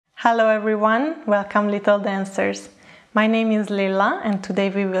Hello everyone, welcome little dancers. My name is Lila and today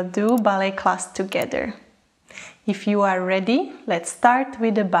we will do ballet class together. If you are ready, let's start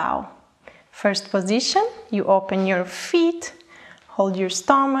with a bow. First position, you open your feet, hold your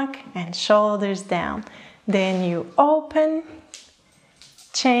stomach and shoulders down. Then you open,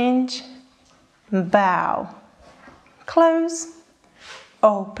 change, bow, close,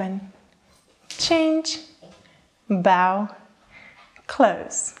 open, change, bow,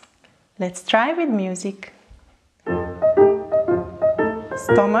 close. Let's try with music.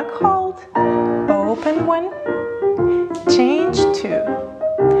 Stomach hold, open 1, change 2,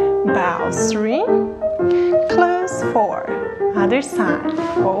 bow 3, close 4, other side,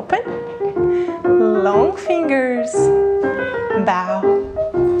 open, long fingers, bow.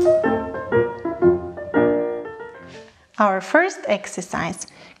 Our first exercise,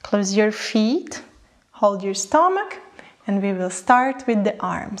 close your feet, hold your stomach, and we will start with the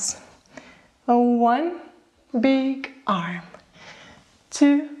arms. 1 big arm,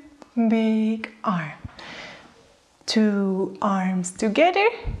 2 big arm, 2 arms together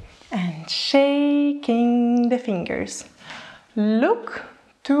and shaking the fingers. Look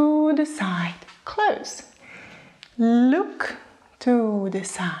to the side, close. Look to the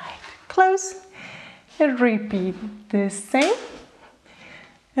side, close. Repeat the same.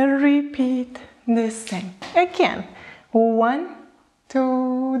 Repeat the same. Again, 1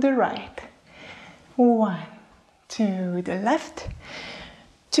 to the right, 1 to the left,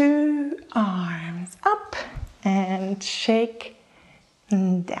 2 arms up and shake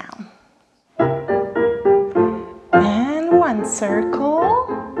down. And 1 circle,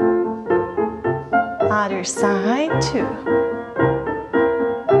 other side 2.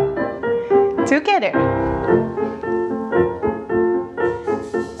 Together.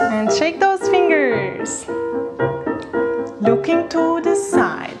 And shake those fingers. Looking to the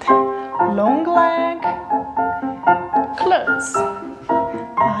side, long leg, close.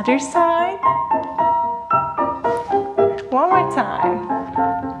 Other side. One more time.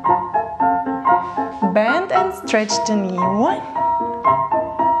 Bend and stretch the knee. 1.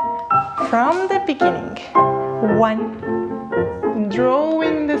 From the beginning. 1.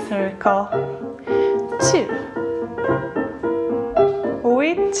 Drawing the circle. 2.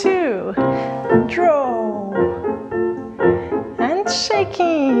 With 2. Draw. And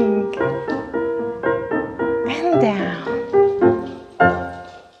shaking. And down.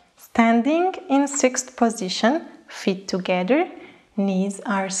 Standing in 6th position, feet together, knees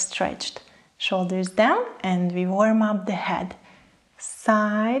are stretched, shoulders down, and we warm up the head.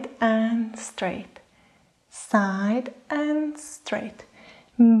 Side and straight, side and straight.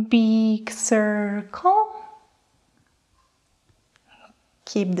 Big circle.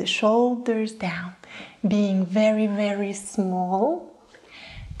 Keep the shoulders down, being very, very small.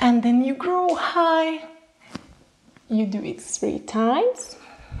 And then you grow high. You do it 3 times.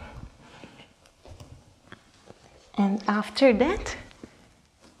 And after that,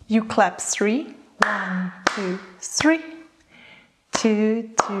 you clap 3. 1, 2, 3. 2,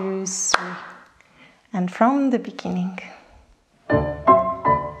 2, 3. And from the beginning,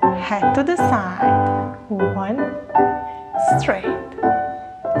 head to the side. 1, straight.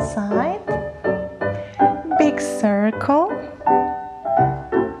 Side, big circle,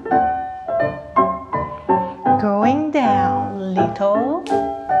 going down, little,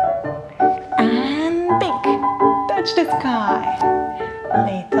 and big, touch the sky,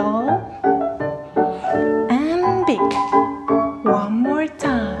 little, and big, 1 more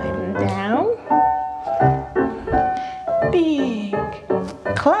time, down, big,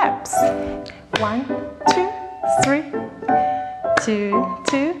 claps, 1, 2, 3, 2,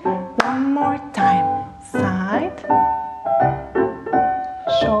 2, 1 more time, side,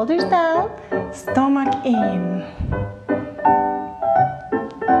 shoulders down, stomach in,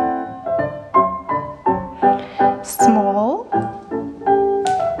 small,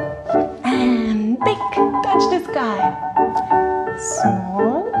 and big, touch the sky,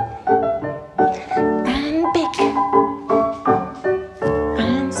 small, and big,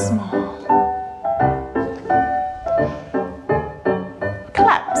 and small.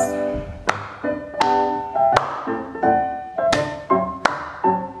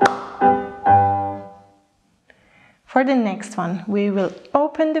 For the next one, we will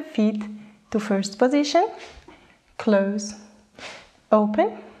open the feet to 1st position, close,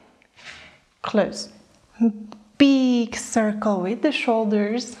 open, close. Big circle with the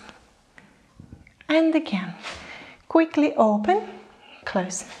shoulders. And again, quickly open,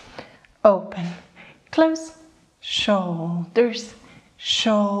 close, open, close, shoulders,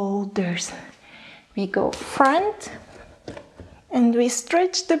 shoulders. We go front and we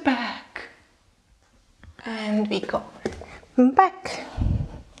stretch the back, and we go back,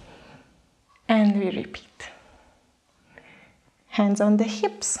 and we repeat. Hands on the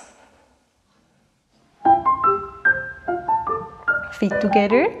hips, feet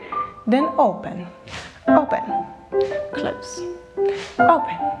together, then open, open, close,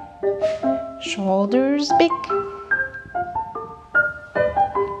 open, shoulders big.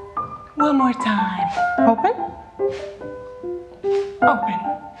 One more time, open, open,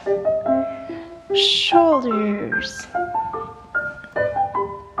 shoulders,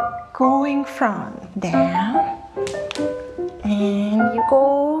 going front, down, and you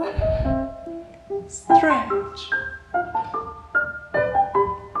go, stretch,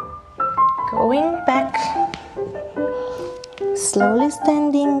 going back, slowly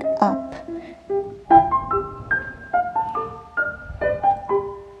standing up.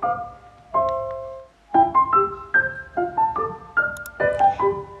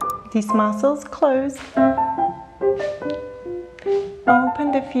 These muscles close.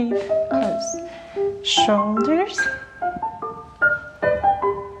 Open the feet, close. Shoulders.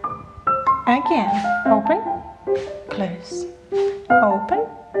 Again, open, close. Open,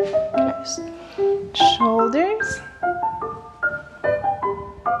 close. Shoulders.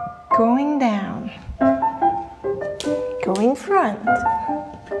 Going down. Going front.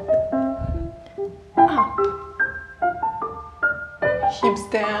 Up. Hips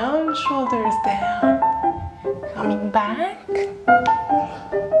down, shoulders down. Coming back.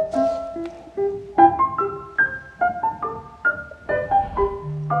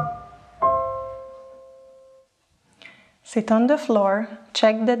 Sit on the floor.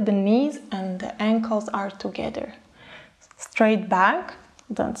 Check that the knees and the ankles are together. Straight back.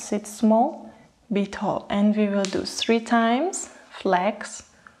 Don't sit small. Be tall. And we will do 3 times. Flex,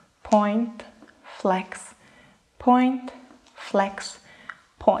 point, flex, point, flex,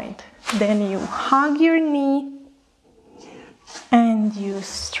 point. Then you hug your knee and you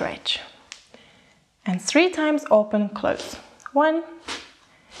stretch. And 3 times open, close. 1,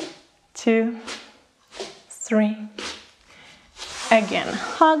 2, 3. Again,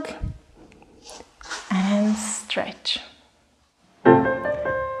 hug and stretch.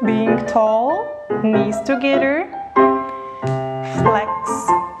 Being tall, knees together. Flex,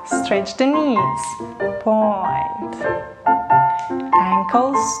 stretch the knees. Point.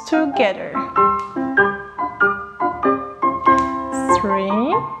 Ankles together. 3.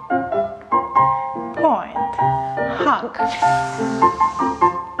 Point. Hug.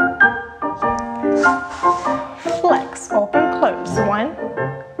 Flex, open, close. 1.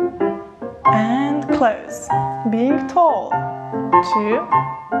 And close. Being tall. 2.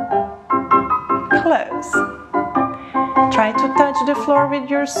 Close. Try to touch the floor with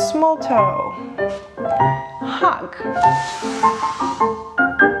your small toe. Hug.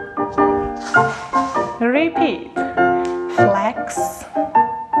 Repeat. Flex.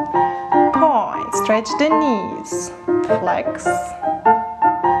 Point. Stretch the knees. Flex.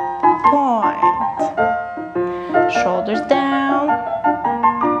 Point. Shoulders down.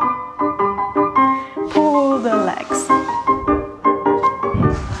 Pull the legs.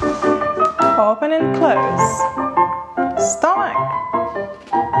 Open and close. Stomach.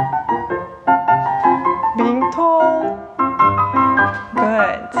 Being tall.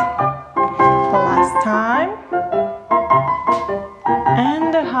 Good. Last time.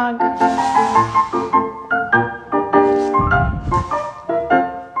 And a hug.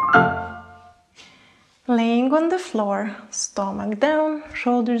 Laying on the floor, stomach down,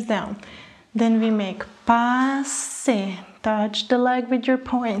 shoulders down. Then we make passe. Touch the leg with your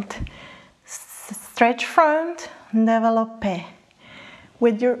point. Stretch front, développé.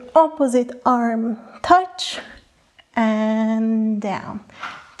 With your opposite arm, touch and down.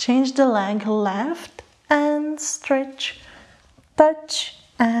 Change the leg left and stretch, touch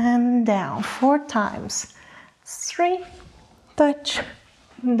and down. 4 times. 3, touch,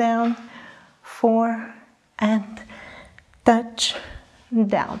 down, 4 and touch,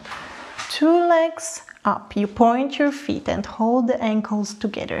 down. 2 legs up. You point your feet and hold the ankles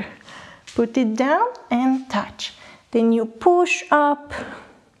together. Put it down and touch. Then you push up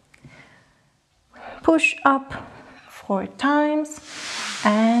 4 times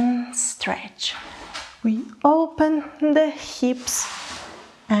and stretch. We open the hips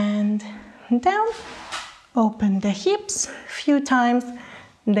and down. Open the hips a few times.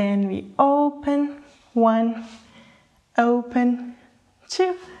 Then we open 1, open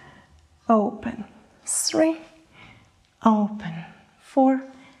 2, open 3, open 4,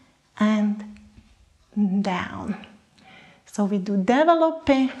 and down. So we do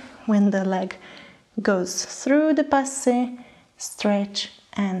développé when the leg goes through the passe, stretch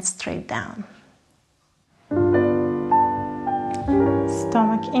and straight down.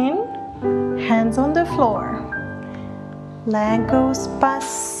 Stomach in, hands on the floor. Leg goes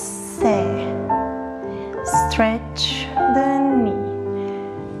passe. Stretch the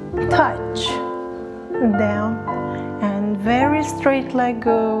knee. Touch. Down. And very straight leg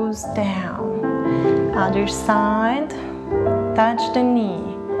goes down. Other side. Touch the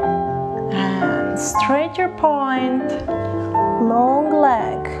knee. And straight your point. Long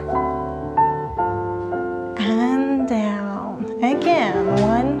leg. And down. Again.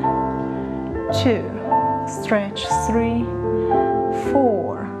 1, 2. Stretch 3,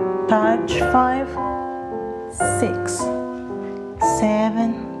 4. Touch 5, 6,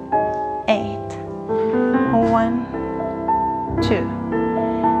 7, 8. 1, 2.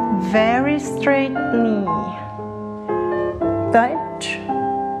 Very straight knee. Touch.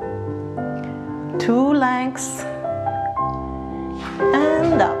 2 legs.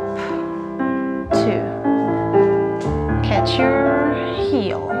 And up. 2. Catch your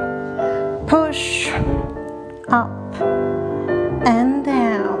heel. Push. Up. And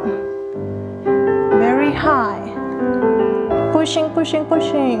down. Very high. Pushing, pushing,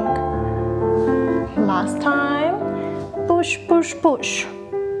 pushing. Last time. Push, push, push.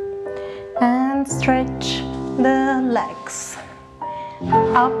 And stretch the legs.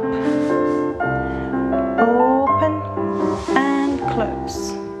 Up. Open and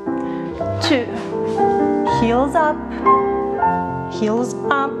close. 2. Heels up. Heels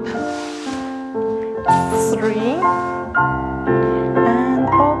up. 3. And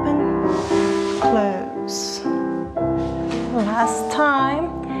open, close. Last time.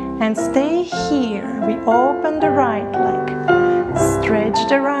 And stay here. We open the right leg. Stretch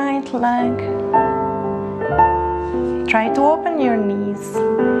the right leg. Try to open your knees.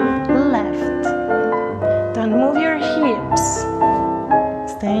 Left. Don't move your hips.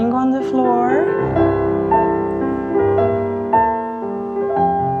 Staying on the floor.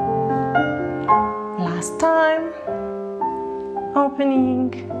 Last time.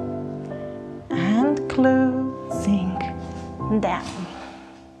 Opening and closing down.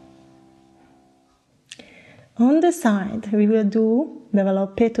 On the side, we will do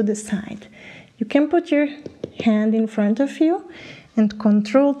développé to the side. You can put your hand in front of you and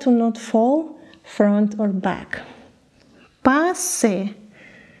control to not fall front or back. Passe.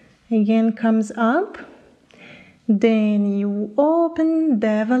 Again comes up. Then you open,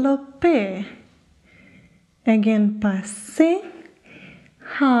 développé. Again passe.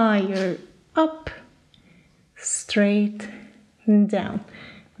 Higher, up, straight, down.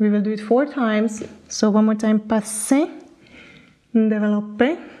 We will do it 4 times. So one more time, passe,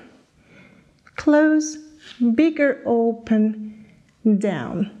 développé, close, bigger open,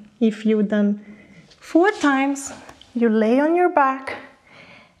 down. If you've done 4 times, you lay on your back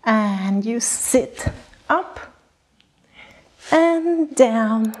and you sit up and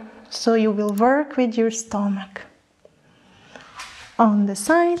down. So you will work with your stomach. On the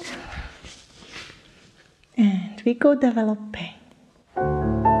side, and we go développé.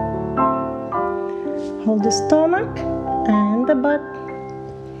 Hold the stomach and the butt.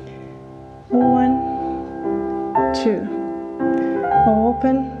 1, 2.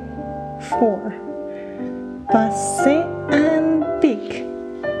 Open. 4. Passe and big.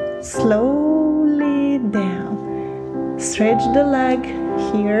 Slowly down. Stretch the leg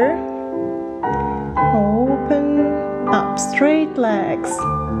here. Open up. Straight legs.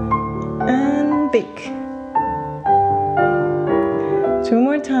 And big. 2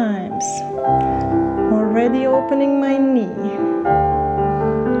 more times. Already opening my knee.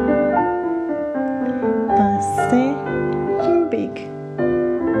 Passe, big.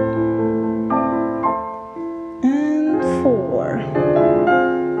 And 4.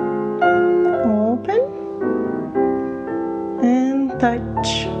 Open. And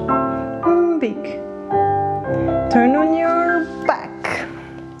touch. Big. Turn on your back.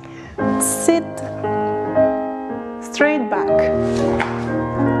 Sit. Straight back.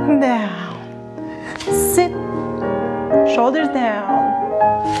 Down. Sit, shoulders down,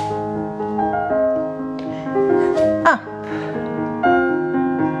 up,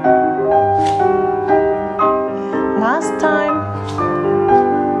 last time,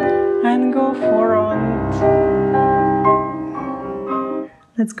 and go front.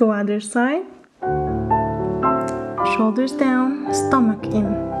 Let's go other side, shoulders down, stomach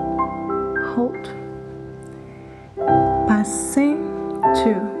in, hold, passe,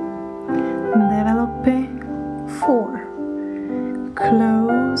 2. Développé, 4.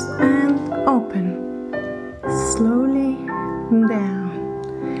 Close and open. Slowly down.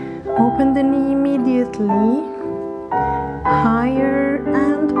 Open the knee immediately. High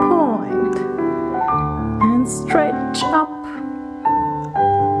stretch up.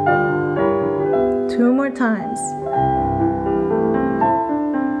 2 more times.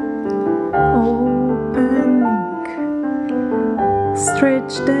 Opening.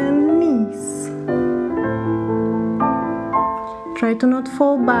 Stretch the knees. Try to not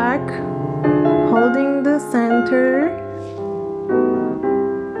fall back, holding the center.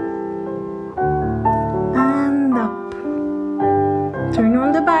 And up. Turn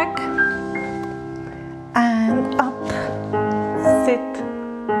on the back. And up. Sit.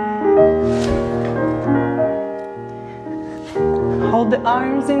 Hold the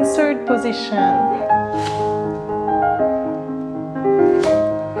arms in third position.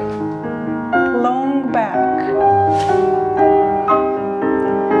 Long back.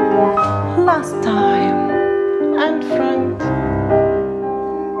 Last time. And front.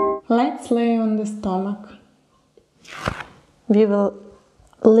 Let's lay on the stomach. We will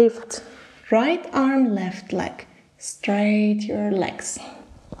lift right arm, left leg. Straight your legs.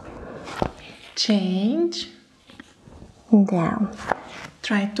 Change. Down.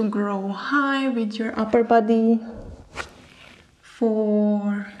 Try to grow high with your upper body.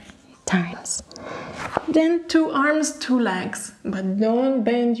 4 times. Then 2 arms, 2 legs, but don't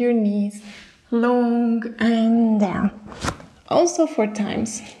bend your knees. Long and down. Also 4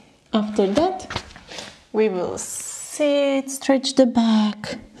 times. After that, we will sit, stretch the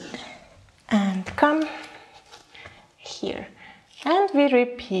back, and come here. And we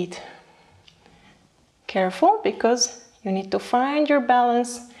repeat. Careful, because you need to find your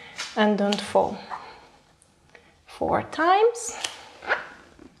balance and don't fall. 4 times.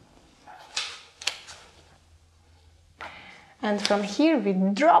 And from here we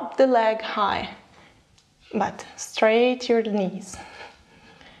drop the leg high, but straight your knees.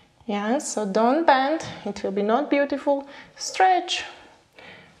 Yeah, so don't bend, it will be not beautiful. Stretch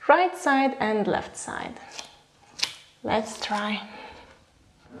right side and left side. Let's try.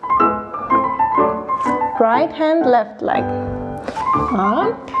 Right hand, left leg.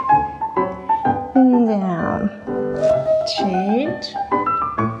 Up, down. Change.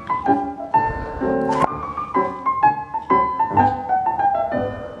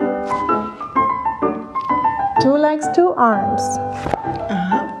 Two legs, 2 arms.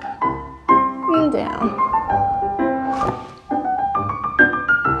 Up and down.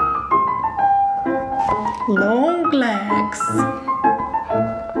 Long legs.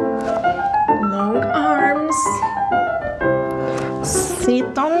 Long arms.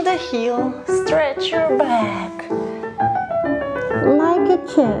 Sit on the heel. Stretch your back. Like a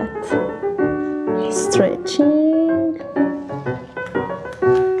cat. Stretching.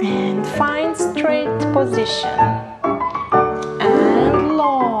 And find straight position. And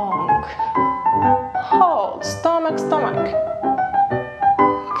long. Hold. Stomach, stomach.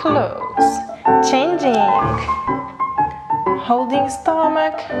 Close. Changing. Holding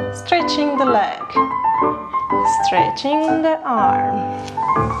stomach. Stretching the leg. Stretching the arm.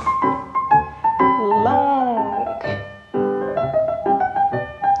 Long.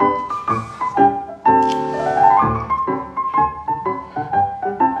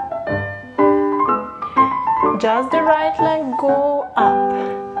 Just the right leg, go up,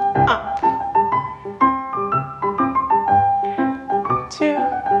 up. 2.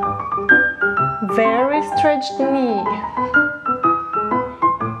 Very stretched knee.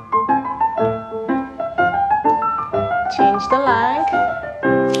 Change the leg.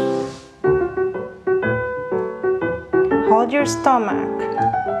 Hold your stomach.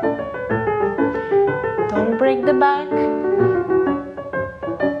 Don't break the back.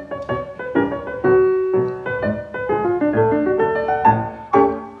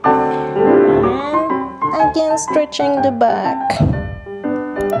 Again, stretching the back.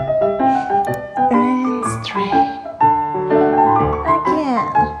 And straight.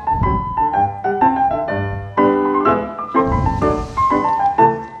 Again.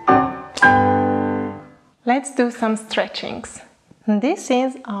 Let's do some stretchings. This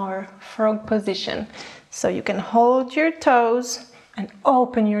is our frog position. So you can hold your toes and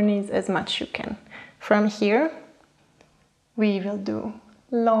open your knees as much as you can. From here, we will do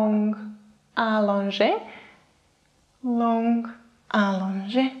long allongé. Long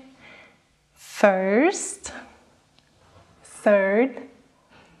allongé. First, third,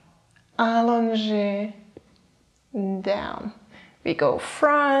 allongé, down. We go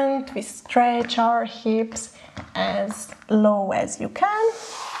front, we stretch our hips as low as you can,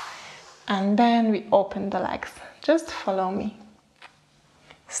 and then we open the legs. Just follow me.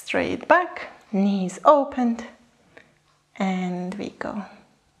 Straight back, knees opened, and we go.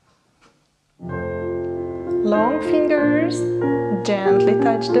 Long fingers, gently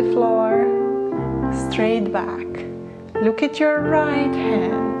touch the floor. straight back. Look at your right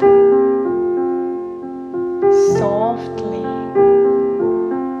hand. Softly.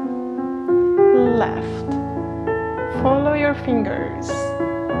 Left. Follow your fingers.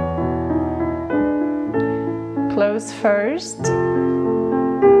 Close first.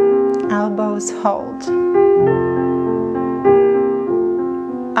 Elbows hold.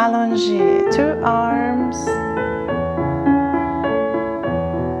 Allongez 2 arms.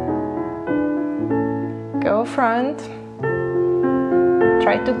 Go front.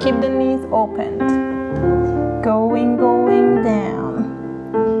 Try to keep the knees open. Going down.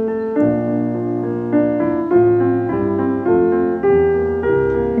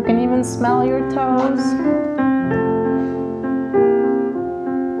 You can even smell your toes.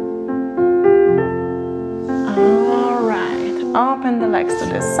 Alright, open the legs to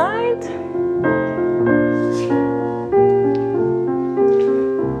the side.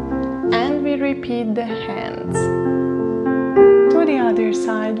 And we repeat the hands. To the other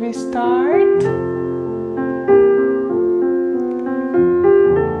side we start.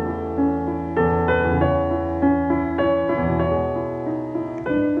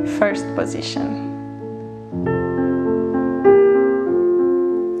 First position.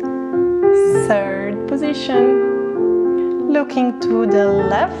 Third position. Looking to the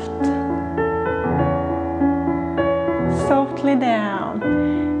left. Softly down.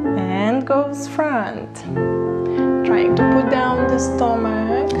 And goes front. Trying to put down the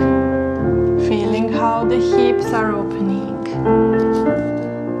stomach. Feeling how the hips are opening.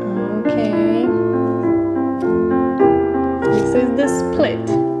 Okay. This is the split.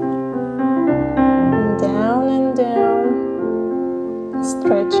 Down and down.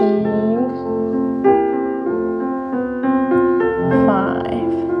 Stretching. 5,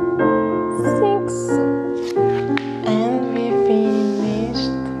 6, and we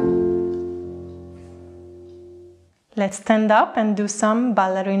finished. Let's stand up and do some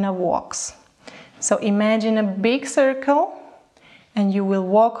ballerina walks. So imagine a big circle and you will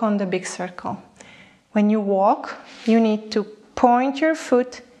walk on the big circle. When you walk, you need to point your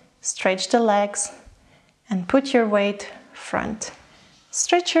foot, stretch the legs, and put your weight front.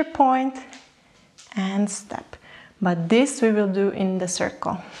 Stretch your point and step. But this we will do in the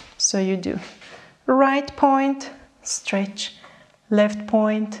circle. So you do right point, stretch, left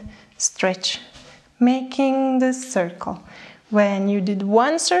point, stretch, making the circle. When you did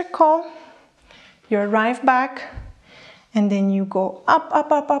one circle, you arrive back and then you go up,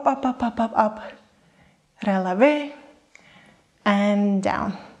 up, up, up, up, up, up, up, up, releve, and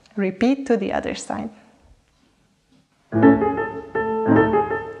down. Repeat to the other side.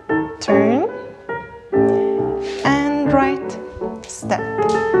 Turn and right step,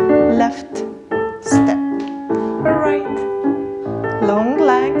 left step, right, long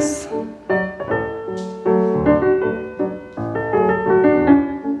legs,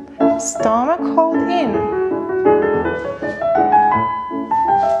 stomach hold in,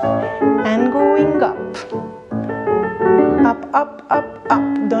 and going up, up, up, up,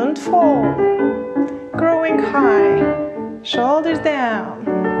 up, don't fall, growing high, shoulders down,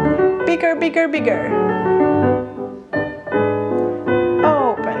 bigger, bigger, bigger.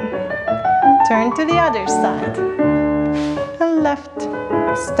 Open. Turn to the other side. Left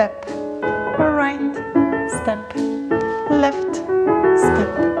step. Right step. Left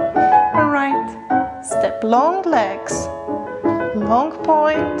step. Right step. Long legs. Long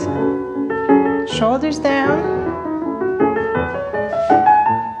point. Shoulders down.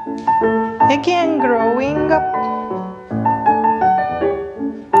 Again, growing up.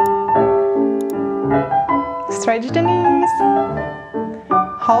 Stretch the knees.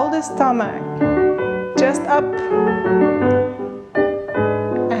 Hold the stomach. Just up.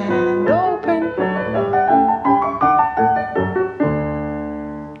 And open.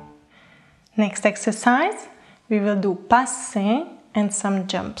 Next exercise, we will do passe and some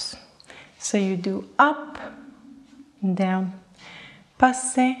jumps. So you do up, down,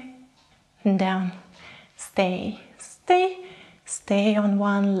 passe, down, stay, stay, stay on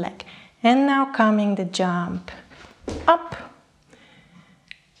one leg. And now coming the jump, up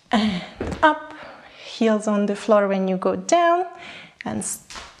and up, heels on the floor when you go down, and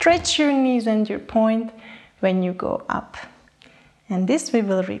stretch your knees and your point when you go up. And this we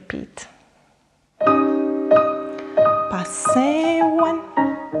will repeat. Passe one,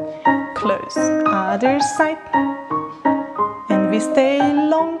 close, other side, and we stay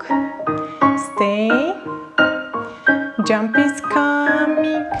long, stay, jump is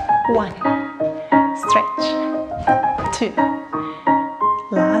coming, 1, stretch, 2,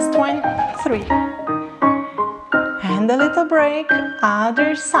 last one, 3, and and a little break,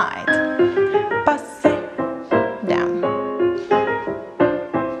 other side. Passe, down.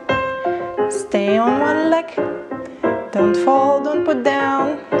 Stay on one leg, don't fall, don't put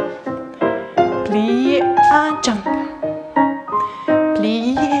down. Plie, jump.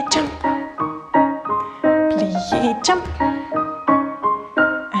 Plie, jump. Plie, jump.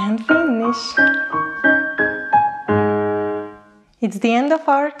 And finish. It's the end of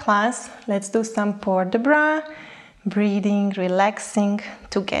our class. Let's do some port de bras, breathing, relaxing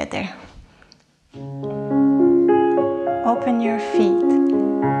together. Open your feet,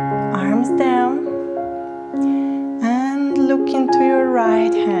 arms down, and look into your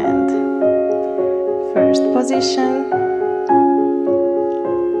right hand. First position,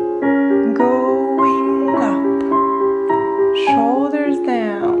 going up, shoulders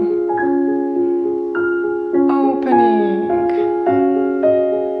down, opening,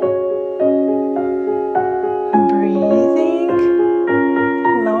 breathing,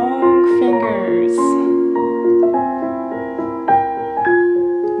 long fingers.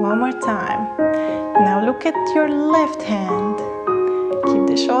 One more time. Now look at your left hand. Keep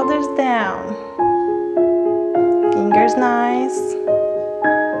the shoulders down. Fingers nice.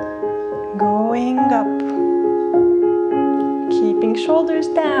 Going up. Keeping shoulders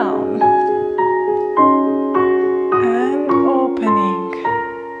down. And opening.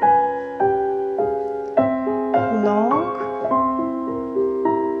 Long.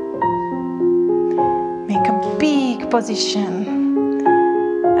 Make a big position.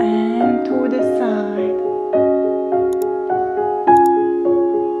 And to the side.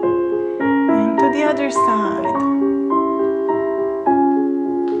 And to the other side.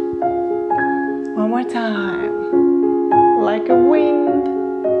 One more time. Like a wing.